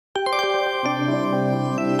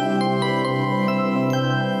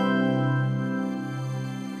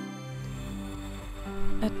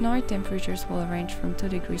night, temperatures will range from 2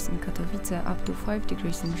 degrees in Katowice up to 5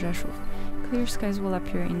 degrees in Rzeszów. Clear skies will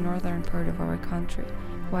appear in northern part of our country,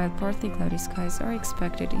 while partly cloudy skies are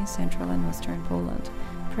expected in central and western Poland.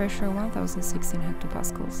 Pressure 1016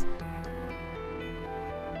 hectopascals.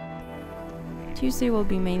 Tuesday will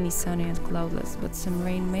be mainly sunny and cloudless, but some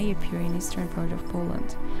rain may appear in eastern part of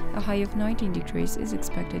Poland. A high of 19 degrees is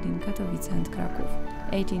expected in Katowice and Kraków,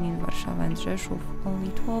 18 in Warszawa and Rzeszów, only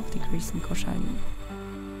 12 degrees in Koszalin.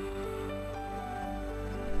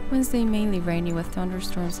 Wednesday mainly rainy with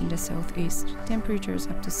thunderstorms in the southeast, temperatures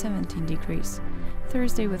up to 17 degrees.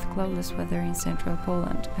 Thursday with cloudless weather in central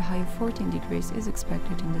Poland, a high of 14 degrees is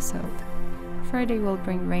expected in the south. Friday will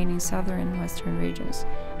bring rain in southern and western regions,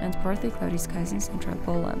 and partly cloudy skies in central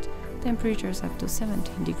Poland, temperatures up to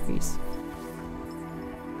 17 degrees.